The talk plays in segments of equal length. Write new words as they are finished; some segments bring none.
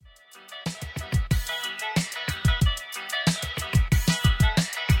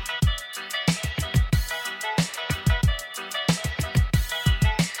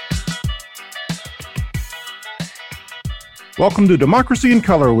Welcome to Democracy in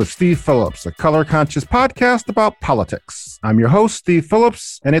Color with Steve Phillips, a color-conscious podcast about politics. I'm your host, Steve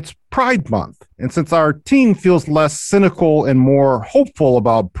Phillips, and it's Pride Month. And since our team feels less cynical and more hopeful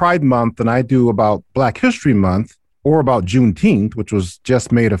about Pride Month than I do about Black History Month or about Juneteenth, which was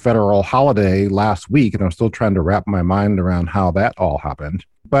just made a federal holiday last week, and I'm still trying to wrap my mind around how that all happened.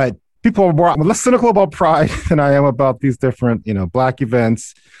 But people are less cynical about Pride than I am about these different, Black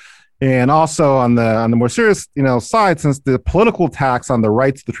events. And also on the more serious, side, since the political attacks on the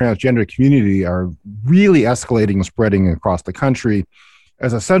rights of the transgender community are really escalating and spreading across the country,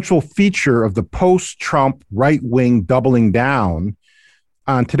 as a central feature of the post-Trump right-wing doubling down,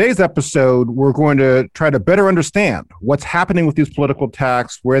 on today's episode, we're going to try to better understand what's happening with these political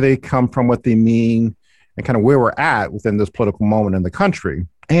attacks, where they come from, what they mean, and kind of where we're at within this political moment in the country.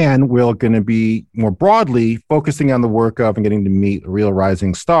 And we're going to be more broadly focusing on the work of and getting to meet a real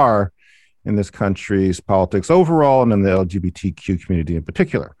rising star in this country's politics overall and in the LGBTQ community in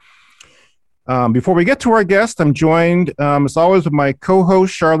particular. Before we get to our guest, I'm joined, as always, with my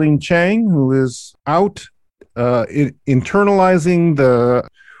co-host, Charlene Chang, who is out internalizing the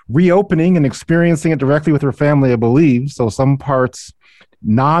reopening and experiencing it directly with her family, I believe. So some parts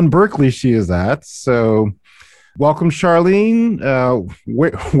non-Berkeley she is at. So welcome, Charlene.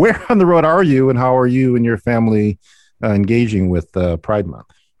 Where on the road are you, and how are you and your family engaging with Pride Month?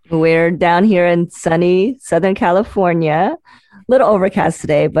 We're down here in sunny Southern California. A little overcast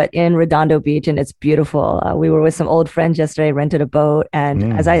today, but in Redondo Beach, and it's beautiful. We were with some old friends yesterday, rented a boat,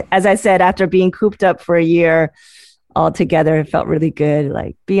 and as I said, after being cooped up for a year all together, it felt really good.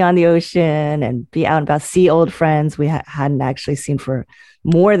 Like be on the ocean and be out and about, see old friends we hadn't actually seen for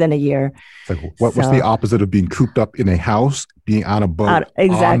more than a year. It's like, what's the opposite of being cooped up in a house? Being on a boat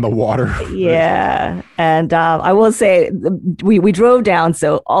on the water. Yeah. And I will say we drove down.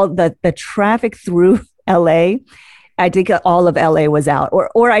 So all the traffic through LA, I think all of LA was out,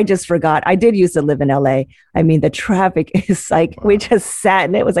 or I just forgot. I did used to live in LA. I mean, the traffic is like, wow. We just sat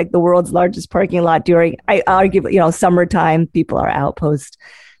and it was like the world's largest parking lot during, I argue, summertime. People are out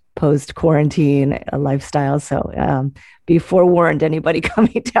post quarantine lifestyle. So be forewarned, anybody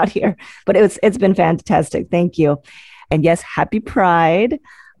coming down here. But it's been fantastic. Thank you. And yes, happy Pride.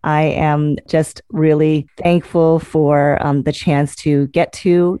 I am just really thankful for the chance to get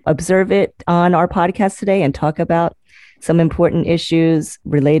to observe it on our podcast today and talk about some important issues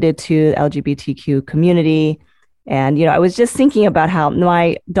related to the LGBTQ community. And, I was just thinking about how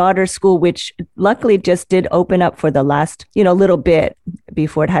my daughter's school, which luckily just did open up for the last, little bit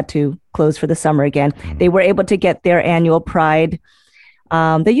before it had to close for the summer again, they were able to get their annual Pride.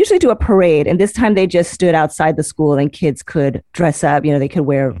 They usually do a parade, and this time they just stood outside the school and kids could dress up. They could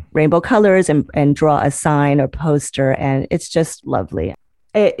wear rainbow colors and draw a sign or poster, and it's just lovely.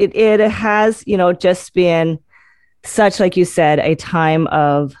 It has, just been such, like you said, a time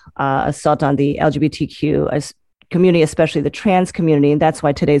of assault on the LGBTQ community, especially the trans community. And that's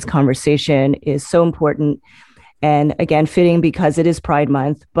why today's conversation is so important. And again, fitting because it is Pride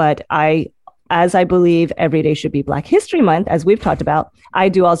Month. But as I believe every day should be Black History Month, as we've talked about, I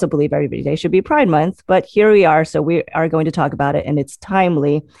do also believe every day should be Pride Month. But here we are. So we are going to talk about it, and it's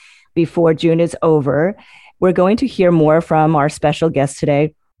timely before June is over. We're going to hear more from our special guest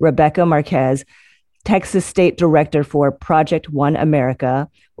today, Rebecca Marquez, Texas State Director for Project One America.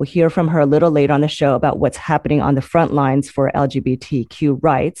 We'll hear from her a little later on the show about what's happening on the front lines for LGBTQ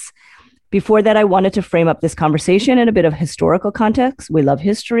rights. Before that, I wanted to frame up this conversation in a bit of historical context. We love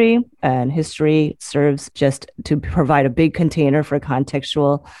history, and history serves just to provide a big container for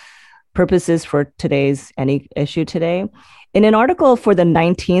contextual purposes for any issue today. In an article for the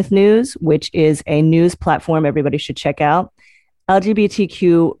 19th News, which is a news platform everybody should check out,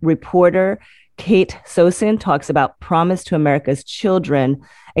 LGBTQ reporter Kate Sosin talks about Promise to America's Children,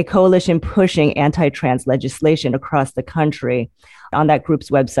 a coalition pushing anti-trans legislation across the country. On that group's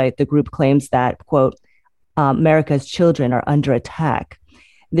website, the group claims that, quote, America's children are under attack.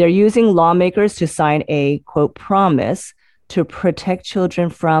 They're using lawmakers to sign a, quote, promise to protect children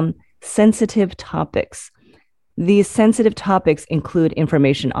from sensitive topics. These sensitive topics include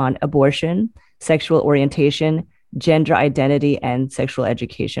information on abortion, sexual orientation, gender identity, and sexual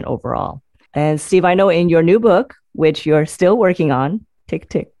education overall. And Steve, I know in your new book, which you're still working on, tick,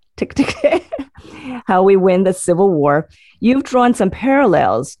 tick, tick, tick, How We Win the Civil War, you've drawn some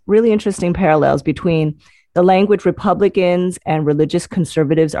parallels, really interesting parallels between the language Republicans and religious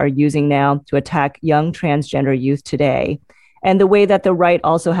conservatives are using now to attack young transgender youth today, and the way that the right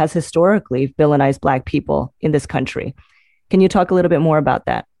also has historically villainized Black people in this country. Can you talk a little bit more about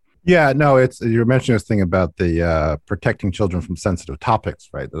that? Yeah, no, you're mentioning this thing about the protecting children from sensitive topics,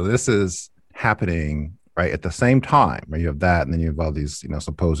 right? This is happening right? At the same time, right, you have that, and then you have all these,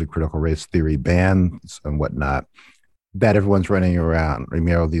 supposed critical race theory bans and whatnot that everyone's running around. I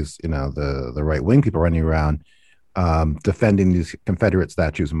mean, all these, the right wing people running around defending these Confederate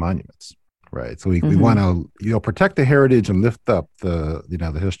statues and monuments, right? So we want to, protect the heritage and lift up the,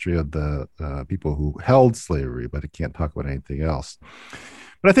 the history of the people who held slavery, but it can't talk about anything else.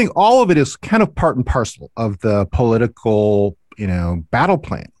 But I think all of it is kind of part and parcel of the political, battle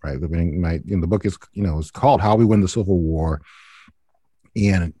plan, right? I mean, the book is, is called How We Win the Civil War.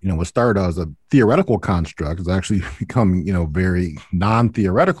 And, what started as a theoretical construct has actually become, very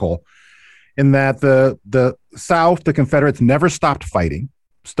non-theoretical, in that the South, the Confederates, never stopped fighting,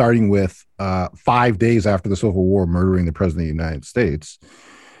 starting with 5 days after the Civil War, murdering the President of the United States,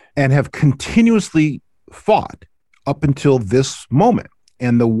 and have continuously fought up until this moment.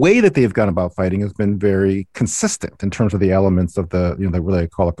 And the way that they've gone about fighting has been very consistent in terms of the elements of the, they really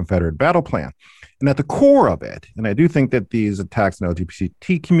call a Confederate battle plan. And at the core of it, and I do think that these attacks in the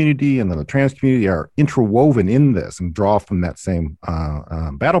LGBT community and the trans community are interwoven in this and draw from that same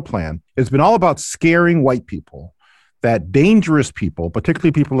battle plan, it's been all about scaring white people that dangerous people,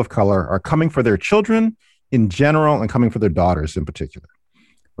 particularly people of color, are coming for their children in general and coming for their daughters in particular.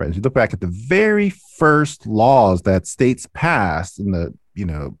 Right. As you look back at the very first laws that states passed in the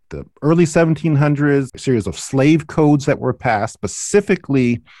early 1700s, a series of slave codes that were passed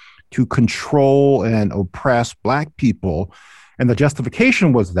specifically to control and oppress Black people. And the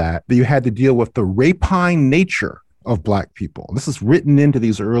justification was that you had to deal with the rapine nature of Black people. This is written into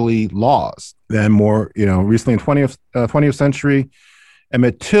these early laws. Then more, recently in 20th century,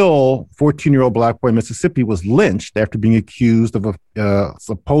 Emmett Till, 14-year-old Black boy in Mississippi, was lynched after being accused of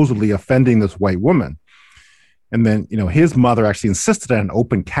supposedly offending this white woman. And then, his mother actually insisted on an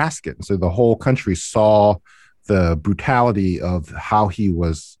open casket. So the whole country saw the brutality of how he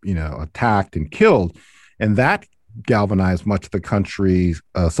was, attacked and killed. And that galvanized much of the country's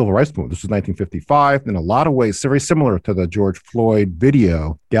civil rights movement. This was 1955. In a lot of ways, very similar to the George Floyd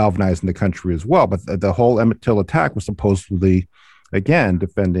video, galvanizing the country as well. But the whole Emmett Till attack was supposedly, again,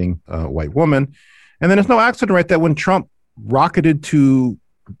 defending a white woman. And then it's no accident, right, that when Trump rocketed to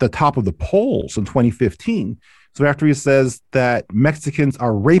the top of the polls in 2015, so after he says that Mexicans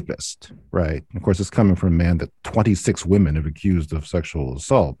are rapists, right? Of course, it's coming from a man that 26 women have accused of sexual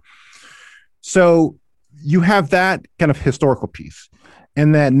assault. So you have that kind of historical piece.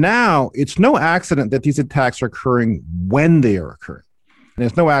 And that now it's no accident that these attacks are occurring when they are occurring. And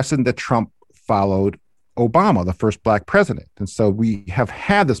it's no accident that Trump followed Obama, the first Black president. And so we have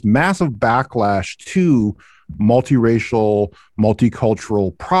had this massive backlash to multiracial,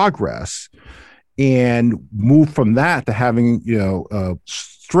 multicultural progress, and move from that to having, a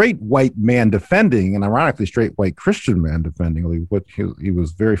straight white man defending, and ironically, straight white Christian man defending. He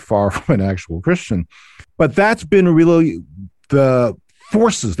was very far from an actual Christian. But that's been really the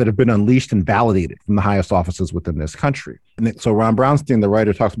forces that have been unleashed and validated from the highest offices within this country. And so Ron Brownstein, the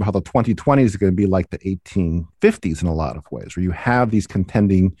writer, talks about how the 2020s are going to be like the 1850s in a lot of ways, where you have these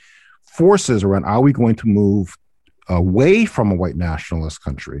contending forces around, are we going to move away from a white nationalist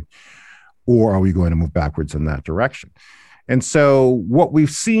country, or are we going to move backwards in that direction? And so what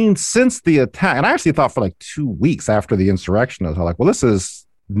we've seen since the attack, and I actually thought for like 2 weeks after the insurrection, I was like, well, this is,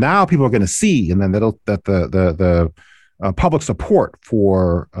 now people are going to see, and then that the public support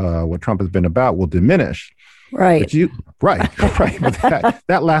for what Trump has been about will diminish. Right. Right. But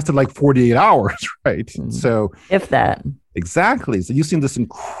that lasted like 48 hours, right? So if that. Exactly. So you've seen this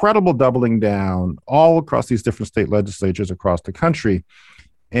incredible doubling down all across these different state legislatures across the country.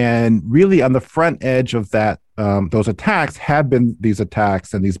 And really on the front edge of that, those attacks have been these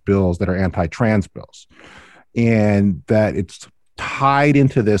attacks and these bills that are anti-trans bills. And that it's tied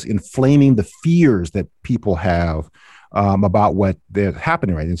into this, inflaming the fears that people have about what they're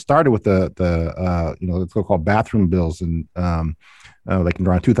happening, right? It started with the so-called bathroom bills and like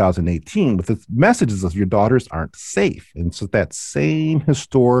around 2018 with the messages of your daughters aren't safe. And so that same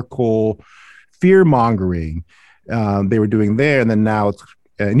historical fear mongering they were doing there. And then now it's,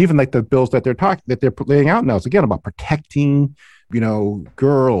 and even like the bills that they're laying out now, it's again about protecting,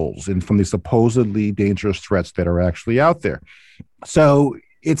 girls and from these supposedly dangerous threats that are actually out there. So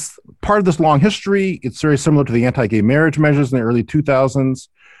it's part of this long history. It's very similar to the anti-gay marriage measures in the early 2000s,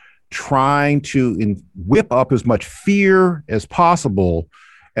 trying to whip up as much fear as possible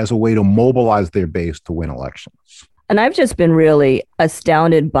as a way to mobilize their base to win elections. And I've just been really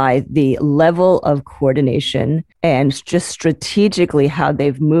astounded by the level of coordination and just strategically how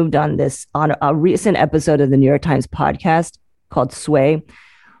they've moved on this. On a recent episode of the New York Times podcast called Sway,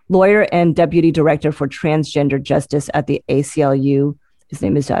 lawyer and deputy director for transgender justice at the ACLU, his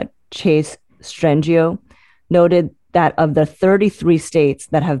name is Chase Strangio, noted that of the 33 states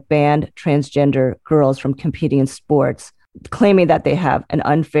that have banned transgender girls from competing in sports, claiming that they have an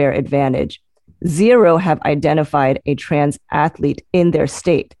unfair advantage, 0 have identified a trans athlete in their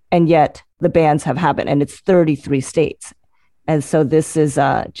state, and yet the bans have happened, and it's 33 states. And so this is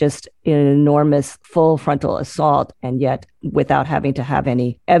just an enormous full frontal assault, and yet without having to have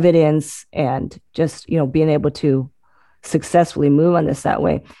any evidence and just, being able to successfully move on this that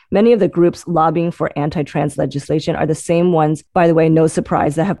way. Many of the groups lobbying for anti-trans legislation are the same ones, by the way, no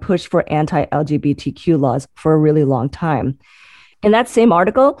surprise, that have pushed for anti-LGBTQ laws for a really long time. In that same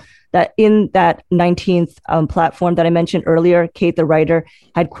article, that in that 19th platform that I mentioned earlier, Kate, the writer,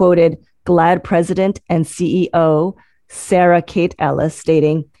 had quoted GLAAD president and CEO Sarah Kate Ellis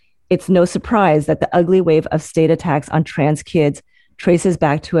stating, "It's no surprise that the ugly wave of state attacks on trans kids traces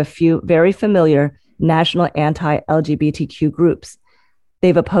back to a few very familiar national anti-LGBTQ groups.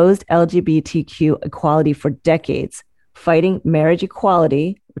 They've opposed LGBTQ equality for decades, fighting marriage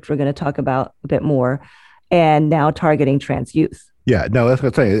equality, which we're going to talk about a bit more, and now targeting trans youth." Yeah, no, that's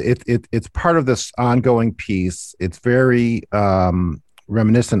what I'm saying. It's part of this ongoing piece. It's very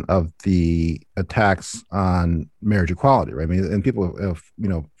reminiscent of the attacks on marriage equality, right? I mean, and people have,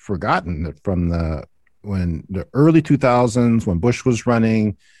 forgotten that from the early 2000s, when Bush was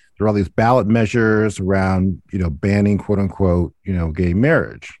running, there were all these ballot measures around, banning, quote unquote, gay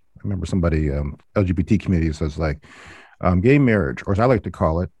marriage. I remember somebody, LGBT community says like, gay marriage, or as I like to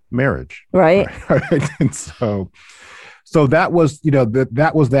call it, marriage. Right. Right? And so that was,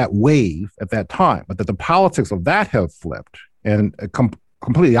 that was that wave at that time, but that the politics of that have flipped and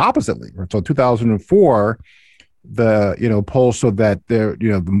completely oppositely. So 2004, the polls showed that the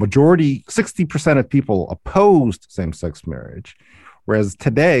majority, 60% of people opposed same-sex marriage, whereas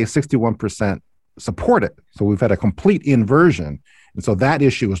today 61% support it. So we've had a complete inversion, and so that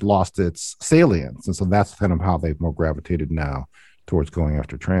issue has lost its salience, and so that's kind of how they've more gravitated now towards going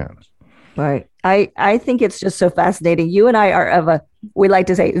after trans. Right. I think it's just so fascinating. You and I are of we like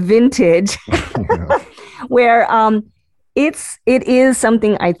to say vintage, where it is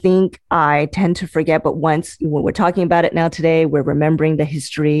something I think I tend to forget. But when we're talking about it now today, we're remembering the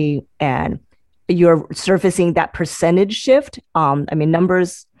history, and you're surfacing that percentage shift.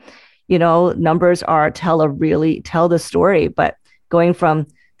 Numbers, numbers tell the story, but going from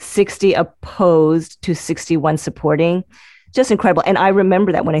 60 opposed to 61 supporting, just incredible. And I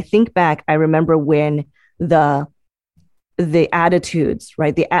remember that when I think back, I remember when the attitudes,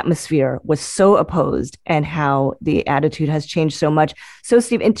 right, the atmosphere was so opposed, and how the attitude has changed so much. So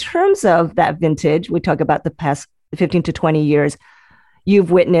Steve, in terms of that vintage, we talk about the past 15 to 20 years, you've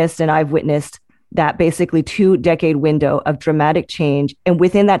witnessed and I've witnessed that basically 2-decade window of dramatic change. And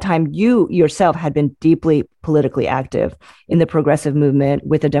within that time, you yourself had been deeply politically active in the progressive movement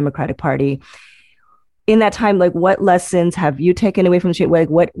with the Democratic Party. In that time, like, what lessons have you taken away from the shape? Like,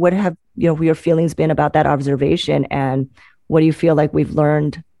 what have your feelings been about that observation, and what do you feel like we've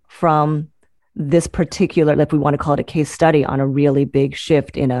learned from this particular, if we want to call it a case study, on a really big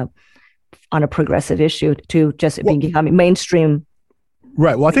shift on a progressive issue to just becoming mainstream?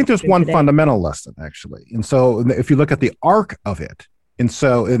 Right. Well, I think there's one fundamental lesson, actually, and so if you look at the arc of it, and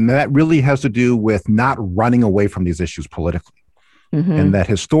that really has to do with not running away from these issues politically. Mm-hmm. And that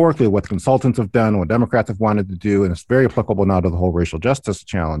historically what consultants have done, what Democrats have wanted to do, and it's very applicable now to the whole racial justice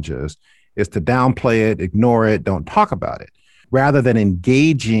challenges, is to downplay it, ignore it, don't talk about it, rather than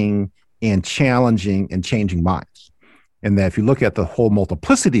engaging and challenging and changing minds. And that if you look at the whole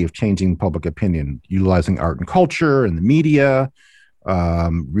multiplicity of changing public opinion, utilizing art and culture and the media,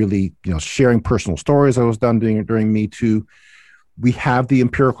 really, sharing personal stories that was done during Me Too, we have the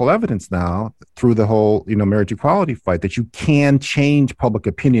empirical evidence now through the whole, marriage equality fight that you can change public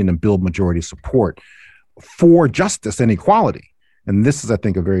opinion and build majority support for justice and equality. And this is, I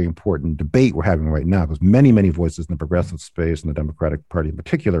think, a very important debate we're having right now, because many, many voices in the progressive space and the Democratic Party in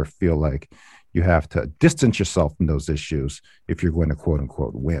particular feel like you have to distance yourself from those issues if you're going to, quote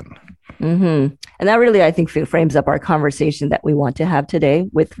unquote, win. Mm-hmm. And that really, I think, frames up our conversation that we want to have today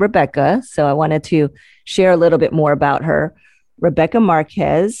with Rebecca. So I wanted to share a little bit more about her. Rebecca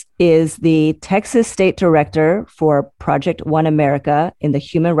Marquez is the Texas State Director for Project One America in the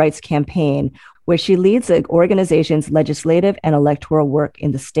Human Rights Campaign, where she leads the organization's legislative and electoral work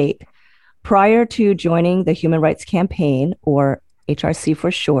in the state. Prior to joining the Human Rights Campaign, or HRC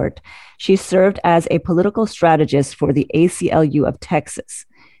for short, she served as a political strategist for the ACLU of Texas.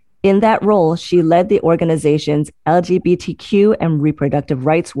 In that role, she led the organization's LGBTQ and reproductive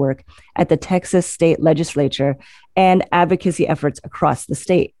rights work at the Texas State Legislature and advocacy efforts across the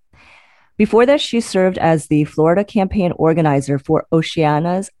state. Before that, she served as the Florida campaign organizer for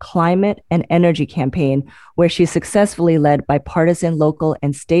Oceana's climate and energy campaign, where she successfully led bipartisan local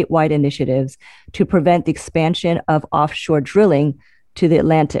and statewide initiatives to prevent the expansion of offshore drilling to the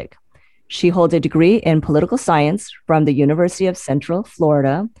Atlantic. She holds a degree in political science from the University of Central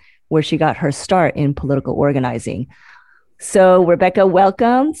Florida, where she got her start in political organizing. So, Rebecca,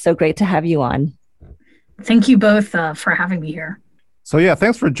 welcome. So great to have you on. Thank you both for having me here. So, yeah,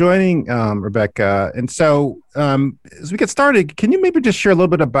 thanks for joining, Rebecca. And so, as we get started, can you maybe just share a little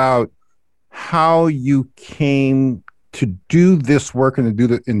bit about how you came to do this work and to do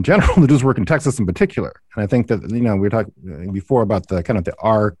the, in general, to do this work in Texas in particular? And I think that, we were talking before about the kind of the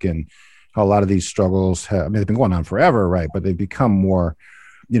arc and how a lot of these struggles they've been going on forever, right? But they've become more,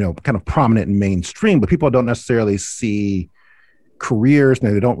 kind of prominent and mainstream, but people don't necessarily see careers,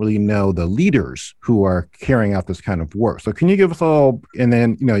 and they don't really know the leaders who are carrying out this kind of work. So can you give us a little, and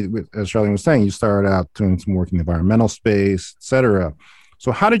then, as Charlene was saying, you started out doing some work in the environmental space, et cetera.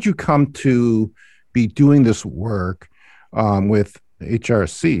 So how did you come to be doing this work with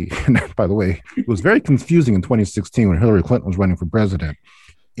HRC? And by the way, it was very confusing in 2016 when Hillary Clinton was running for president,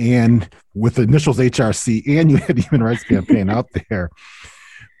 and with the initials HRC, and you had the Human Rights Campaign out there.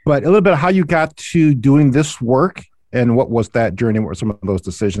 But a little bit of how you got to doing this work, and what was that journey? What were some of those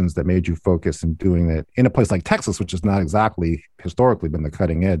decisions that made you focus in doing it in a place like Texas, which has not exactly historically been the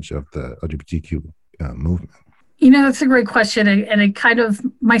cutting edge of the LGBTQ movement? That's a great question. And it kind of,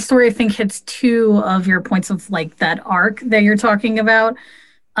 my story, I think, hits two of your points of like that arc that you're talking about.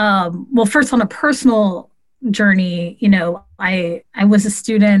 Well, first, on a personal journey, I was a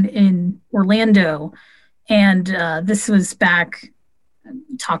student in Orlando, and this was back,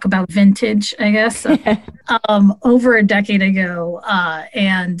 talk about vintage, I guess, over a decade ago.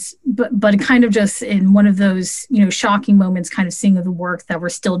 But kind of just in one of those, shocking moments, kind of seeing the work that we're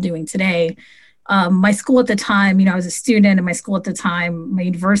still doing today. My school at the time, I was a student in my school at the time, my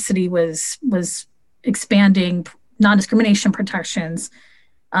university was expanding non-discrimination protections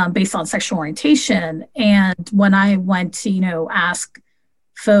based on sexual orientation. And when I went to, ask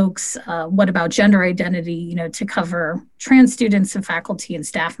folks, what about gender identity, to cover trans students and faculty and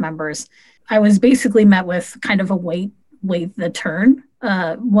staff members, I was basically met with kind of a wait the turn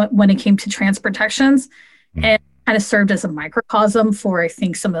when it came to trans protections, and kind of served as a microcosm for, I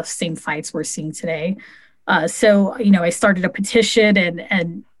think, some of the same fights we're seeing today. So, I started a petition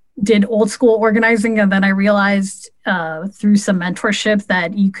and did old school organizing, and then I realized through some mentorship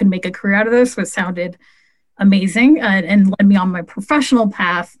that you could make a career out of this, which sounded amazing, and led me on my professional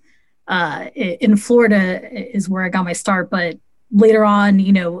path. In Florida is where I got my start, but later on,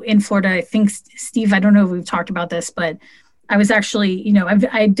 in Florida, I think, Steve, I don't know if we've talked about this, but I was actually,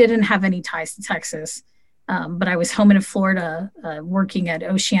 I didn't have any ties to Texas, but I was home in Florida working at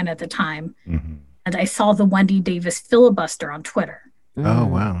Oceana at the time, and I saw the Wendy Davis filibuster on Twitter. Oh,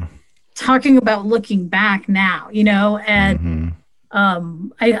 wow. Talking about looking back now, and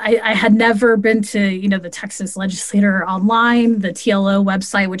I had never been to, the Texas Legislator Online, the TLO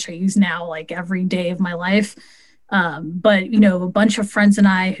website, which I use now like every day of my life. But, a bunch of friends and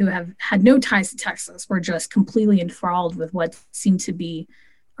I who have had no ties to Texas were just completely enthralled with what seemed to be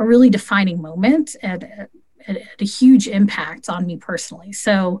a really defining moment and a huge impact on me personally.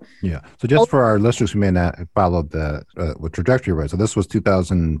 So, yeah. So just for our listeners who may not have followed the trajectory, right? So this was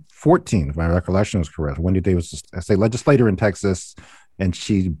 2014, if my recollection is correct. Wendy Davis was a state legislator in Texas, and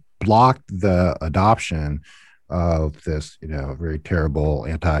she blocked the adoption of this, very terrible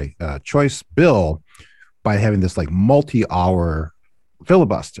anti-choice bill by having this like multi-hour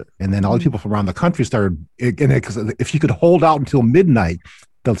filibuster. And then all the people from around the country started, because if you could hold out until midnight,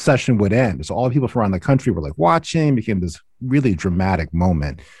 the session would end. So all the people from around the country were like watching. It became this really dramatic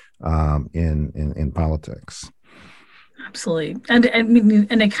moment in politics. Absolutely. And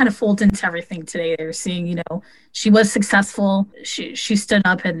it kind of folds into everything today. They're seeing, she was successful. She stood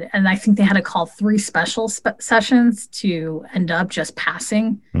up, and I think they had to call 3 special sessions to end up just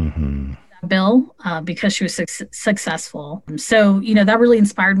passing that bill because she was successful. So, that really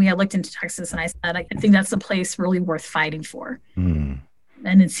inspired me. I looked into Texas and I said, I think that's a place really worth fighting for.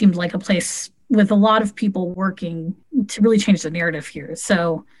 And it seemed like a place with a lot of people working to really change the narrative here.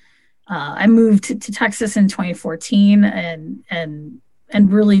 So I moved to Texas in 2014 and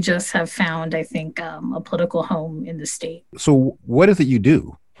really just have found, I think, a political home in the state. So what is it you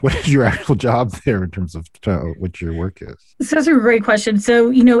do? What is your actual job there in terms of what your work is? So that's a great question. So,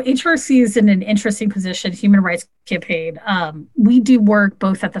 HRC is in an interesting position, Human Rights Campaign. We do work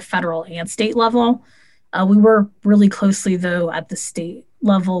both at the federal and state level. We work really closely, though, at the state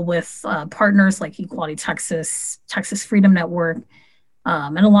level with partners like Equality Texas, Texas Freedom Network,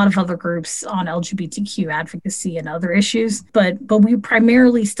 and a lot of other groups on LGBTQ advocacy and other issues. But we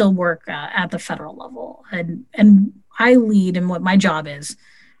primarily still work at the federal level, and I lead, and what my job is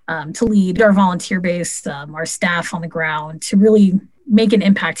to lead our volunteer base, our staff on the ground, to really make an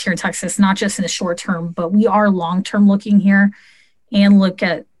impact here in Texas, not just in the short term, but we are long-term looking here and look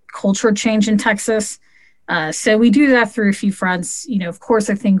at cultural change in Texas. So we do that through a few fronts. Of course,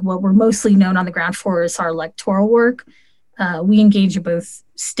 I think what we're mostly known on the ground for is our electoral work. We engage in both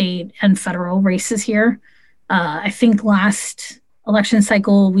state and federal races here. I think last election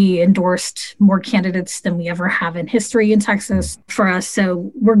cycle, we endorsed more candidates than we ever have in history in Texas for us.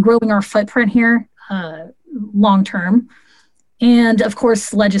 So we're growing our footprint here long term. And of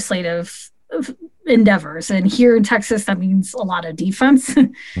course, legislative endeavors. And here in Texas, that means a lot of defense.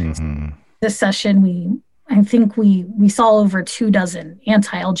 Mm-hmm. This session, I think we saw over 24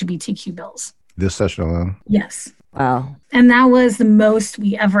 anti-LGBTQ bills. This session alone? Yes. Wow. And that was the most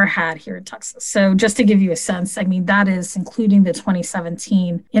we ever had here in Texas. So just to give you a sense, that is including the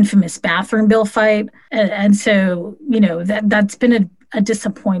 2017 infamous bathroom bill fight. And so, that's been a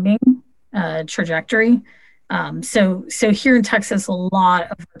disappointing trajectory. So here in Texas, a lot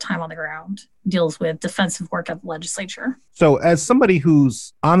of our time on the ground deals with defensive work at the legislature. So as somebody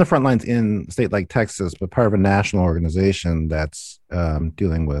who's on the front lines in a state like Texas, but part of a national organization that's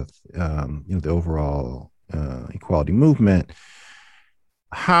dealing with the overall equality movement,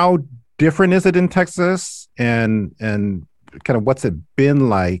 how different is it in Texas, and kind of what's it been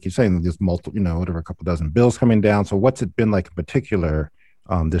like? You're saying there's multiple, a couple dozen bills coming down. So what's it been like in particular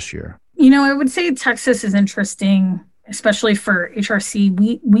this year? I would say Texas is interesting, especially for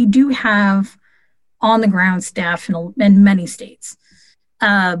HRC. We do have on the ground staff in many states,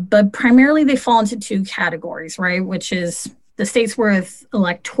 but primarily they fall into two categories, right? Which is the states with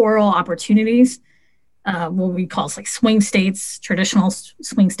electoral opportunities, what we call like swing states, traditional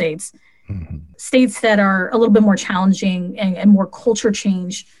swing states, mm-hmm. States that are a little bit more challenging and more culture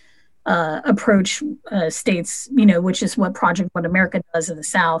change approach states, which is what Project What America does in the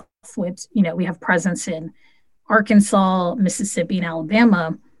South. With, we have presence in Arkansas, Mississippi, and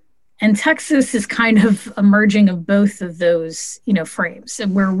Alabama. And Texas is kind of a merging of both of those, frames,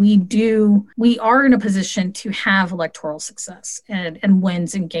 where we are in a position to have electoral success and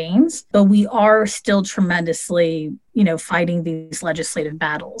wins and gains, but we are still tremendously, fighting these legislative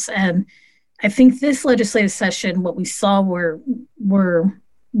battles. And I think this legislative session, what we saw were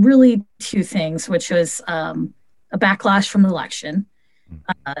really two things, which was a backlash from the election.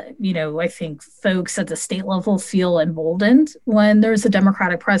 I think folks at the state level feel emboldened when there's a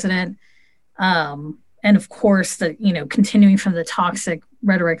Democratic president. And of course, continuing from the toxic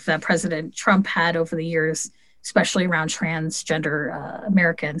rhetoric that President Trump had over the years, especially around transgender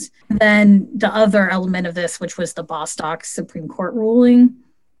Americans. Then the other element of this, which was the Bostock Supreme Court ruling,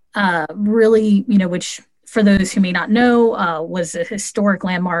 really, which for those who may not know, was a historic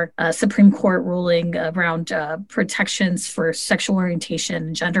landmark Supreme Court ruling around protections for sexual orientation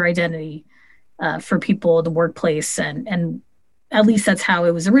and gender identity for people in the workplace. And at least that's how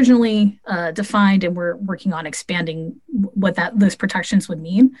it was originally defined. And we're working on expanding what those protections would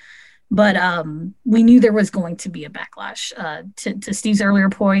mean. But we knew there was going to be a backlash. To Steve's earlier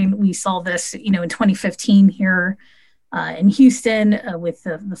point, we saw this, in 2015 here in Houston with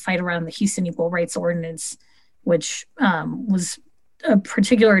the fight around the Houston Equal Rights Ordinance, which was a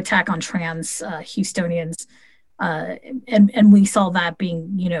particular attack on trans Houstonians. And we saw that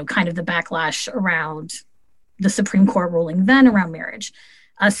being, kind of the backlash around the Supreme Court ruling then around marriage.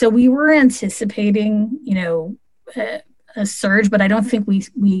 So we were anticipating, a surge, but I don't think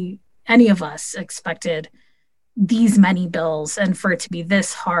we any of us expected these many bills and for it to be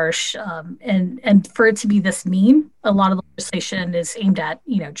this harsh and for it to be this mean. A lot of the legislation is aimed at,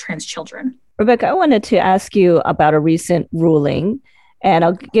 trans children. Rebecca, I wanted to ask you about a recent ruling, and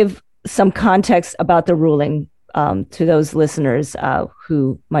I'll give some context about the ruling to those listeners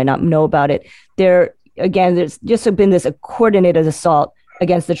who might not know about it. There's just been this coordinated assault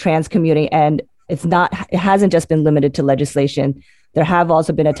against the trans community, and it hasn't just been limited to legislation. There have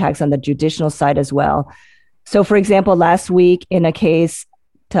also been attacks on the judicial side as well. So, for example, last week in a case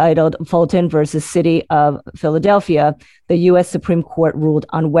titled Fulton versus City of Philadelphia, the U.S. Supreme Court ruled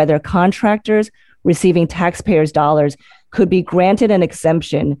on whether contractors receiving taxpayers' dollars could be granted an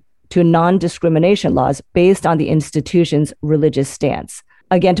exemption to non-discrimination laws based on the institution's religious stance.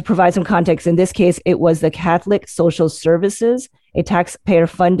 Again, to provide some context, in this case, it was the Catholic Social Services, a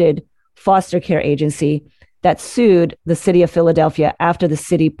taxpayer-funded foster care agency, that sued the city of Philadelphia after the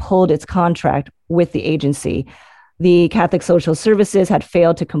city pulled its contract with the agency. the Catholic Social Services had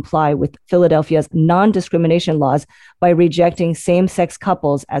failed to comply with Philadelphia's non-discrimination laws by rejecting same-sex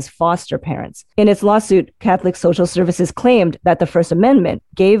couples as foster parents. In its lawsuit, Catholic Social Services claimed that the First Amendment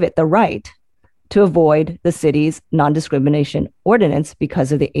gave it the right to avoid the city's non-discrimination ordinance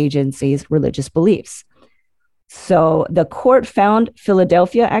because of the agency's religious beliefs. So the court found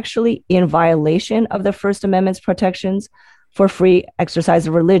Philadelphia actually in violation of the First Amendment's protections for free exercise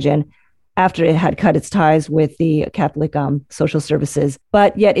of religion after it had cut its ties with the Catholic Social Services,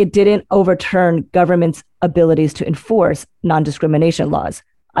 but yet it didn't overturn government's abilities to enforce non-discrimination laws.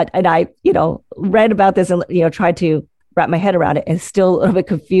 And I, read about this and, tried to wrap my head around it. It's still a little bit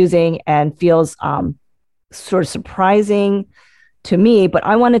confusing and feels sort of surprising to me, but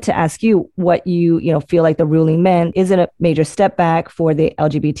I wanted to ask you what you feel like the ruling meant. Is it a major step back for the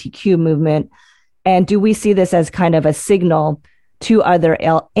LGBTQ movement? And do we see this as kind of a signal to other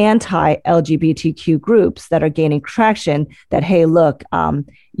anti-LGBTQ groups that are gaining traction that, hey, look,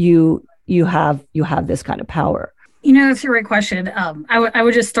 you have this kind of power? That's a great question. I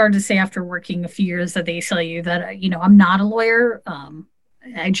would just start to say, after working a few years at the ACLU, that I'm not a lawyer.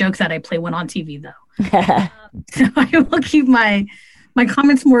 I joke that I play one on TV, though. So I will keep my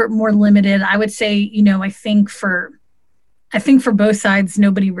comments more limited. I would say, I think for both sides,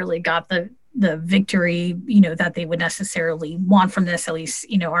 nobody really got the victory, that they would necessarily want from this. At least,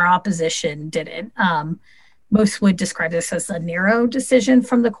 our opposition didn't. Most would describe this as a narrow decision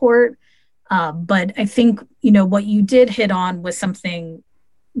from the court. But I think, what you did hit on was something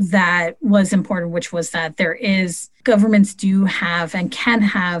that was important, which was that governments do have and can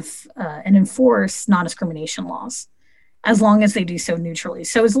have and enforce non-discrimination laws as long as they do so neutrally.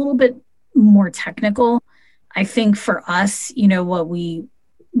 So it's a little bit more technical. I think for us,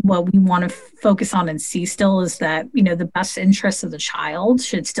 what we want to focus on and see still is that, the best interests of the child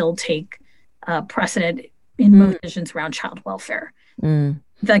should still take precedent in most decisions around child welfare.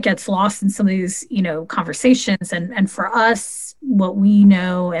 That gets lost in some of these, conversations. And for us, what we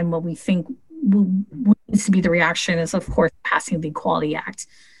know and what we think needs to be the reaction is, of course, passing the Equality Act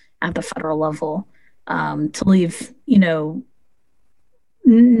at the federal level to leave,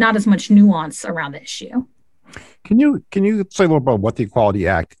 not as much nuance around the issue. Can you say a little about what the Equality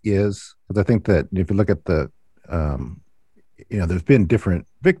Act is? Because I think that if you look at the, there's been different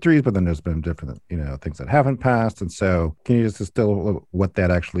victories, but then there's been different, things that haven't passed. And so can you just distill what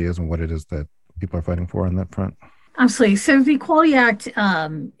that actually is and what it is that people are fighting for on that front? Absolutely. So the Equality Act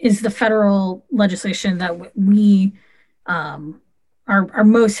is the federal legislation that we are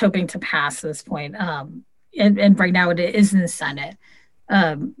most hoping to pass at this point. And right now it is in the Senate.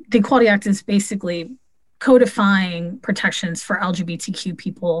 The Equality Act is basically codifying protections for LGBTQ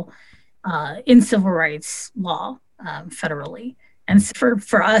people in civil rights law federally. And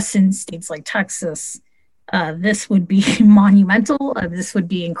for us in states like Texas, this would be monumental. This would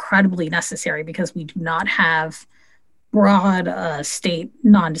be incredibly necessary because we do not have broad state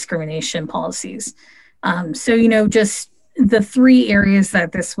non-discrimination policies. So, just the three areas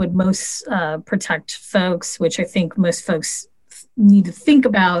that this would most protect folks, which I think most folks need to think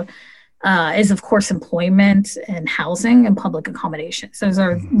about, is, of course, employment and housing and public accommodations. Those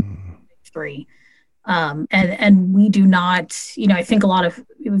are three. And we do not, I think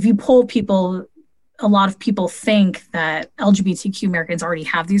if you poll people, a lot of people think that LGBTQ Americans already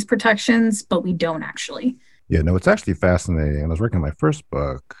have these protections, but we don't actually. Yeah, no, it's actually fascinating. I was working on my first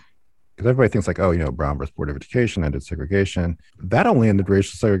book because everybody thinks like, Brown versus Board of Education ended segregation. That only ended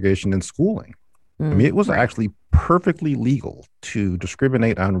racial segregation in schooling. I mean, it was actually perfectly legal to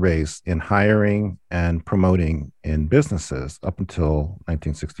discriminate on race in hiring and promoting in businesses up until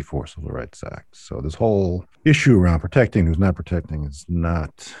 1964 Civil Rights Act. So this whole issue around protecting who's not protecting is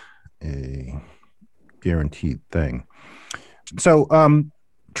not a guaranteed thing. So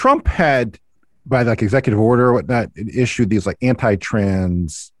Trump had, by like executive order or whatnot, issued these like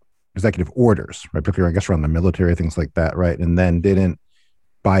anti-trans executive orders, right? Particularly, I guess, around the military, things like that, right? And then didn't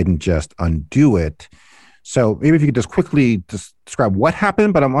Biden just undo it? So maybe if you could just quickly describe what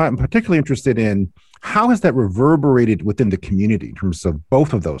happened, but I'm particularly interested in how has that reverberated within the community in terms of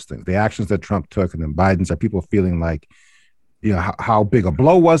both of those things, the actions that Trump took and then Biden's. Are people feeling like, how big a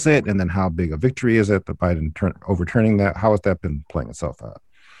blow was it? And then how big a victory is it that Biden overturning that? How has that been playing itself out?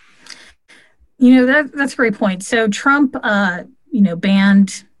 That's a great point. So Trump,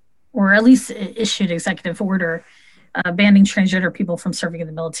 banned, or at least issued executive order banning transgender people from serving in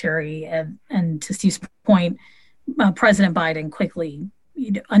the military. And to Steve's point, President Biden quickly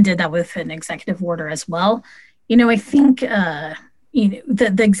undid that with an executive order as well. I think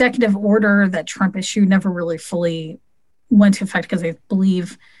the executive order that Trump issued never really fully went to effect because I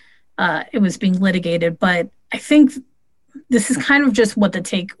believe it was being litigated. But I think this is kind of just what the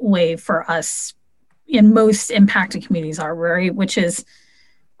takeaway for us in most impacted communities are, right? Which is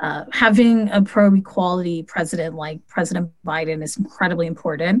having a pro-equality president like President Biden is incredibly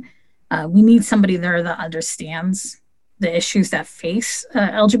important. We need somebody there that understands the issues that face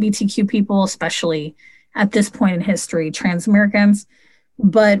LGBTQ people, especially at this point in history, trans Americans.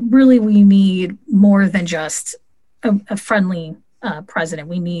 But really, we need more than just a friendly president.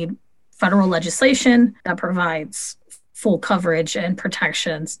 We need federal legislation that provides full coverage and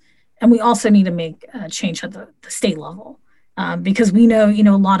protections. And we also need to make a change at the state level because we know,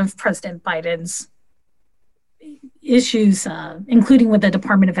 a lot of President Biden's issues, including with the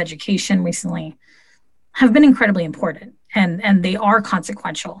Department of Education recently, have been incredibly important and they are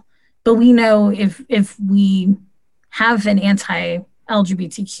consequential. But we know if we have an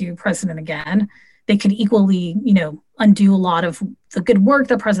anti-LGBTQ president again, they could equally, undo a lot of the good work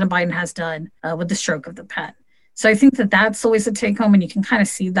that President Biden has done with the stroke of the pen. So I think that that's always a take home, and you can kind of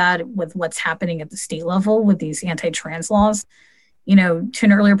see that with what's happening at the state level with these anti-trans laws. To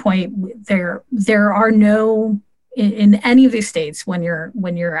an earlier point, there are no in any of these states when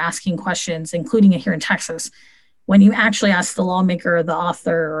you're asking questions, including here in Texas, when you actually ask the lawmaker, the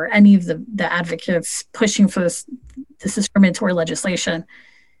author, or any of the advocates pushing for this discriminatory legislation,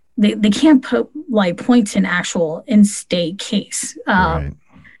 they can't point to an actual in-state case. Right.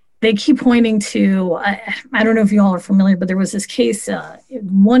 They keep pointing to, I don't know if you all are familiar, but there was this case,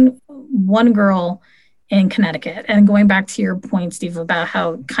 one girl in Connecticut, and going back to your point, Steve, about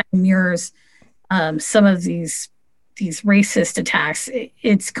how it kind of mirrors some of these racist attacks.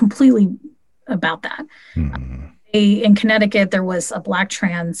 It's completely about that. Mm-hmm. In Connecticut, there was a Black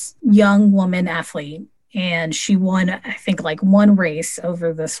trans young woman athlete, and she won, I think, one race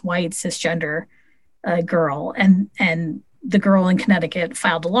over this white cisgender girl, and the girl in Connecticut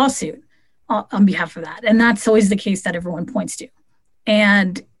filed a lawsuit on behalf of that. And that's always the case that everyone points to.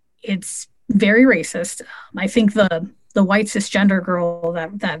 And it's very racist. I think the white cisgender girl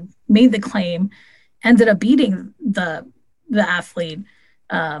that made the claim ended up beating the athlete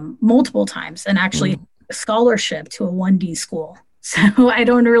multiple times and actually a scholarship to a 1D school. So I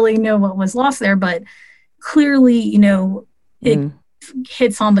don't really know what was lost there, but clearly, it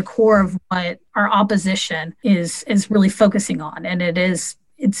hits on the core of what our opposition is really focusing on. And it's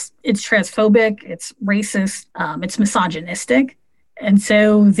transphobic, it's racist, it's misogynistic. And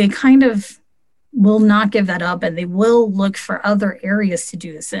so they kind of will not give that up, and they will look for other areas to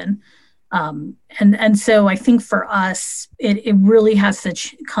do this in. And so I think for us, it really has to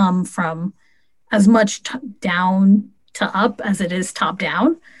come from as much down to up as it is top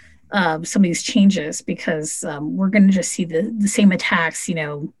down. Some of these changes, because we're going to just see the same attacks,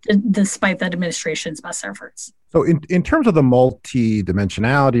 despite that administration's best efforts. So in terms of the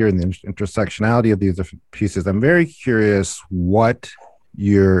multi-dimensionality or the intersectionality of these different pieces, I'm very curious what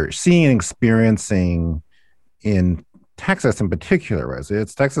you're seeing and experiencing in Texas in particular, right?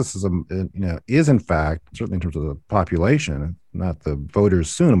 Texas is in fact, certainly in terms of the population, not the voters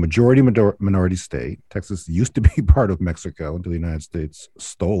soon, a majority minority state. Texas used to be part of Mexico until the United States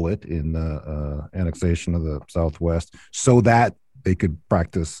stole it in the annexation of the Southwest so that they could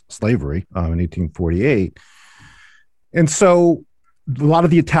practice slavery in 1848. And so a lot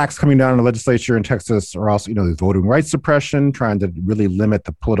of the attacks coming down in the legislature in Texas are also, the voting rights suppression, trying to really limit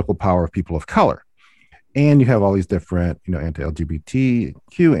the political power of people of color. And you have all these different,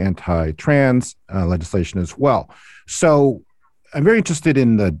 anti-LGBTQ, anti-trans legislation as well. So I'm very interested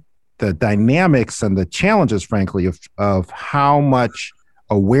in the dynamics and the challenges, frankly, of how much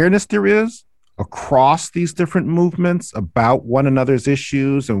awareness there is across these different movements about one another's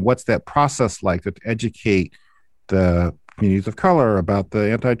issues, and what's that process like to educate the communities of color about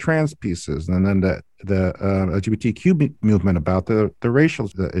the anti-trans pieces, and then the LGBTQ movement about the racial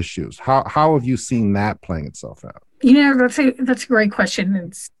issues. How have you seen that playing itself out? That's a great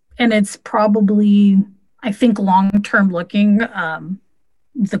question. It's probably, I think, long-term looking,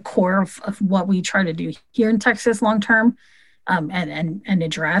 the core of what we try to do here in Texas long-term, and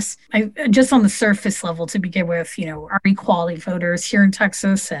address. Just on the surface level to begin with, our equality voters here in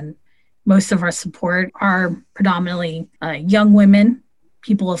Texas and most of our support are predominantly young women,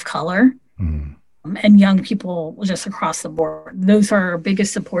 people of color, and young people just across the board. Those are our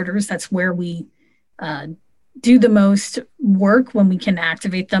biggest supporters. That's where we do the most work when we can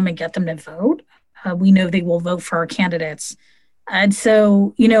activate them and get them to vote. We know they will vote for our candidates. And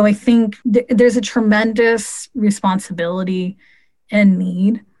so, I think there's a tremendous responsibility and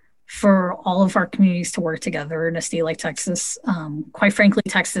need for all of our communities to work together in a state like Texas. Quite frankly,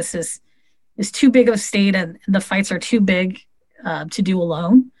 Texas is too big of a state, and the fights are too big to do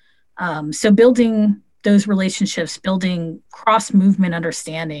alone. So building those relationships, building cross-movement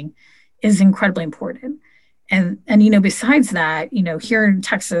understanding is incredibly important. And besides that, here in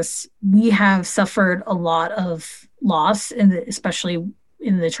Texas, we have suffered a lot of loss, especially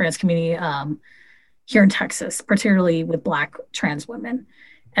in the trans community here in Texas, particularly with Black trans women.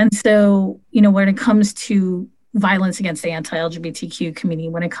 And so, when it comes to violence against the anti-LGBTQ community,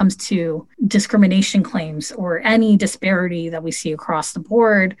 when it comes to discrimination claims or any disparity that we see across the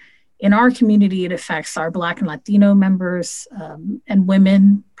board, in our community, it affects our Black and Latino members and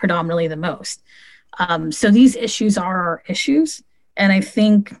women predominantly the most. So these issues are our issues. And I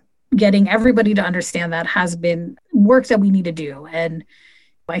think getting everybody to understand that has been work that we need to do. And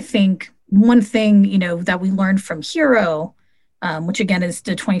I think one thing, that we learned from HERO, which again is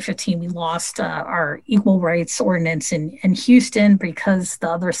the 2015, we lost our equal rights ordinance in Houston because the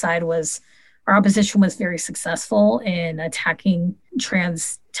other side our opposition was very successful in attacking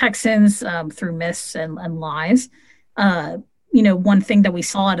trans Texans through myths and lies. One thing that we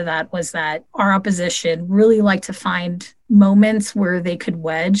saw out of that was that our opposition really liked to find moments where they could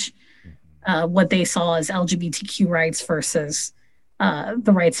wedge what they saw as LGBTQ rights versus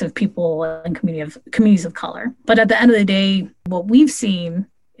the rights of people in communities of color. But at the end of the day, what we've seen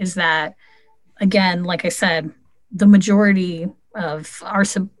is that, again, like I said, the majority of our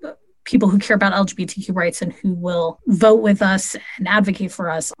people who care about LGBTQ rights and who will vote with us and advocate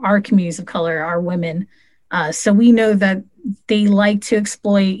for us are communities of color, are women. So we know that they like to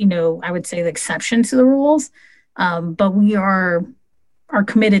exploit, I would say the exception to the rules, but we are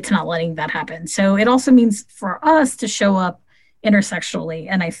committed to not letting that happen. So it also means for us to show up intersectionally.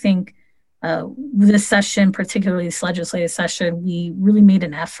 And I think this session, particularly this legislative session, we really made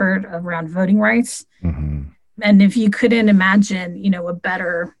an effort around voting rights. Mm-hmm. And if you couldn't imagine, a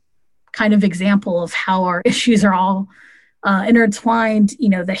better kind of example of how our issues are all intertwined,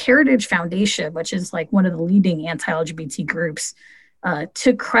 the Heritage Foundation, which is like one of the leading anti-LGBT groups,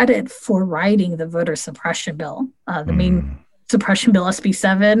 took credit for writing the voter suppression bill, the main suppression bill, SB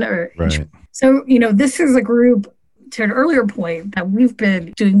 7. Right. So, this is a group, to an earlier point, that we've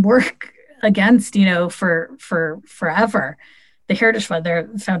been doing work against, for forever. The Heritage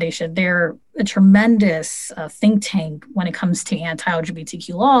Foundation, they're a tremendous think tank when it comes to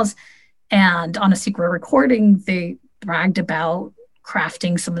anti-LGBTQ laws. And on a secret recording, they bragged about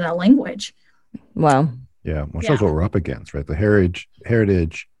crafting some of that language. Wow. Yeah, well, shows what we're up against, right? The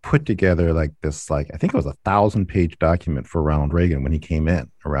Heritage put together I think it was 1,000-page document for Ronald Reagan when he came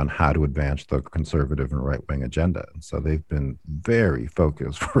in around how to advance the conservative and right-wing agenda. And so they've been very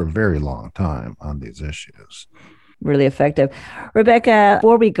focused for a very long time on these issues. Really effective. Rebecca,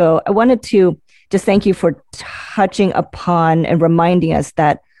 before we go, I wanted to just thank you for touching upon and reminding us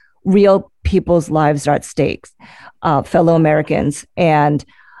that real people's lives are at stake, fellow Americans. And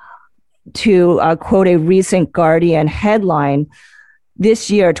to quote a recent Guardian headline,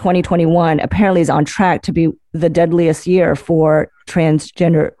 this year, 2021, apparently is on track to be the deadliest year for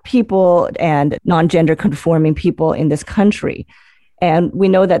transgender people and non-gender conforming people in this country. And we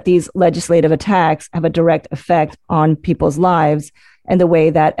know that these legislative attacks have a direct effect on people's lives and the way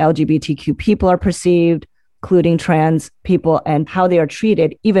that LGBTQ people are perceived, including trans people, and how they are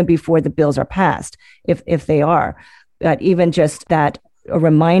treated even before the bills are passed, if they are. But even just that, a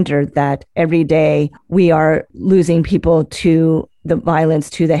reminder that every day we are losing people to the violence,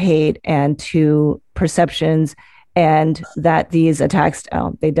 to the hate, and to perceptions, and that these attacks,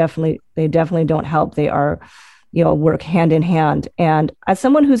 they definitely don't help. They are, work hand in hand. And as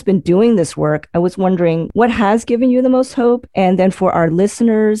someone who's been doing this work, I was wondering what has given you the most hope? And then for our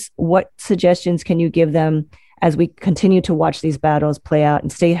listeners, what suggestions can you give them as we continue to watch these battles play out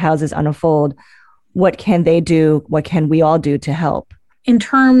and state houses unfold? What can they do? What can we all do to help? In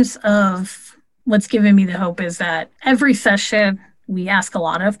terms of what's given me the hope is that every session we ask a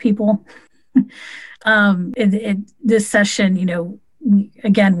lot of people. This session,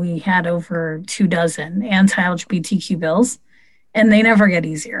 we had over 24 anti-LGBTQ bills, and they never get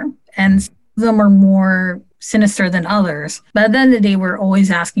easier. And some of them are more sinister than others. But at the end of the day, we're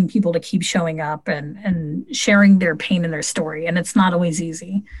always asking people to keep showing up and sharing their pain and their story. And it's not always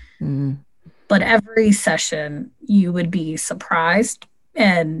easy. Mm. But every session, you would be surprised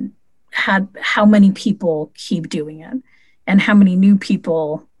and how many people keep doing it and how many new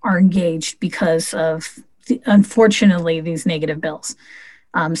people are engaged because of, unfortunately, these negative bills.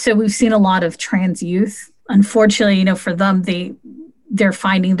 So we've seen a lot of trans youth. Unfortunately, for them, they're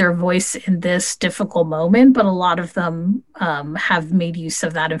finding their voice in this difficult moment, but a lot of them have made use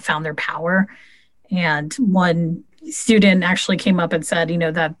of that and found their power. And one student actually came up and said,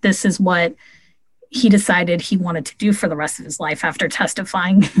 that this is what he decided he wanted to do for the rest of his life after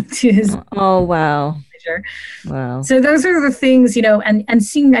testifying to his. Oh, wow. manager. Wow. So those are the things, and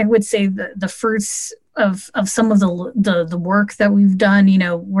seeing, I would say, the fruits of some of the work that we've done.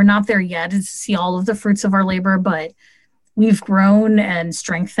 We're not there yet to see all of the fruits of our labor, but we've grown and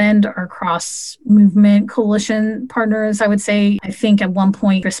strengthened our cross movement coalition partners. I would say, I think at one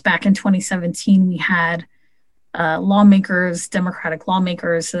point, just back in 2017, we had lawmakers, Democratic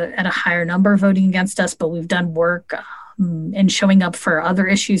lawmakers at a higher number voting against us, but we've done work in showing up for other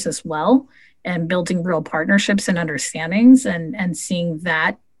issues as well and building real partnerships and understandings, and seeing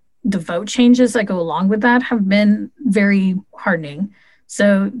that the vote changes that go along with that have been very heartening.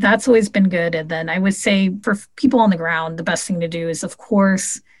 So that's always been good. And then I would say for people on the ground, the best thing to do is, of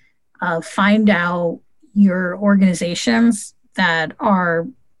course, find out your organizations that are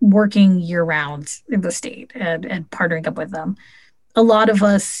working year-round in the state and partnering up with them. A lot of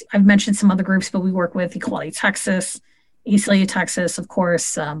us, I've mentioned some other groups, but we work with Equality Texas, ACLU Texas, of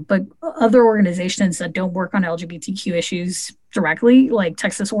course, but other organizations that don't work on LGBTQ issues directly, like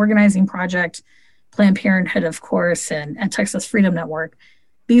Texas Organizing Project, Planned Parenthood, of course, and Texas Freedom Network.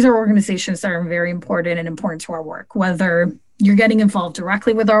 These are organizations that are very important to our work, whether you're getting involved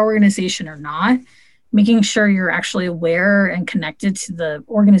directly with our organization or not. Making sure you're actually aware and connected to the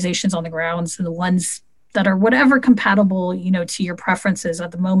organizations on the grounds and the ones that are whatever compatible, to your preferences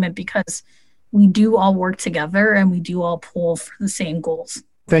at the moment, because we do all work together and we do all pull for the same goals.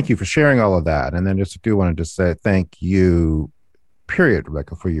 Thank you for sharing all of that. And then just do want to just say thank you, period,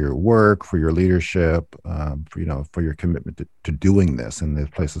 Rebecca, for your work, for your leadership, for your commitment to doing this in the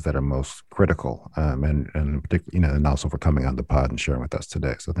places that are most critical, and particularly, and also for coming on the pod and sharing with us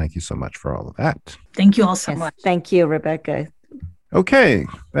today. So thank you so much for all of that. Thank you all so much. Thank you, Rebecca. Okay,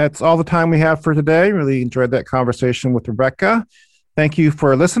 that's all the time we have for today. Really enjoyed that conversation with Rebecca. Thank you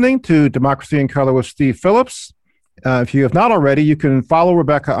for listening to Democracy in Color with Steve Phillips. If you have not already, you can follow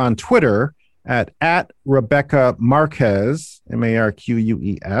Rebecca on Twitter at Rebecca Marquez,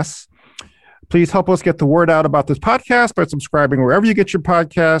 Marquez. Please help us get the word out about this podcast by subscribing wherever you get your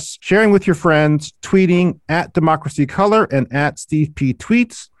podcasts, sharing with your friends, tweeting at Democracy Color and at Steve P.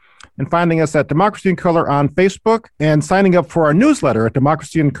 Tweets, and finding us at Democracy in Color on Facebook, and signing up for our newsletter at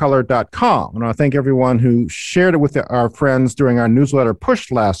democracyincolor.com. And I thank everyone who shared it with our friends during our newsletter push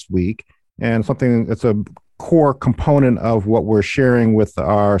last week, and something that's a core component of what we're sharing with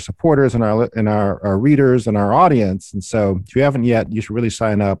our supporters and our readers and our audience. And so if you haven't yet, you should really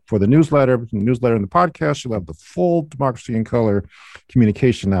sign up for the newsletter. And the podcast, you'll have the full Democracy in Color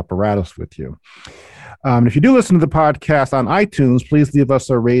communication apparatus with you. If you do listen to the podcast on iTunes, please leave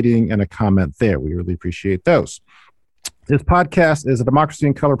us a rating and a comment there. We really appreciate those. This podcast is a Democracy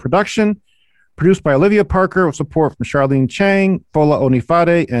in Color production, produced by Olivia Parker with support from Charlene Chang, Fola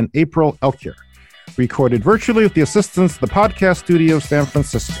Onifade, and April Elkier. Recorded virtually with the assistance of the Podcast Studio San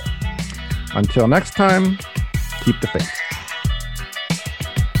Francisco. Until next time, keep the faith.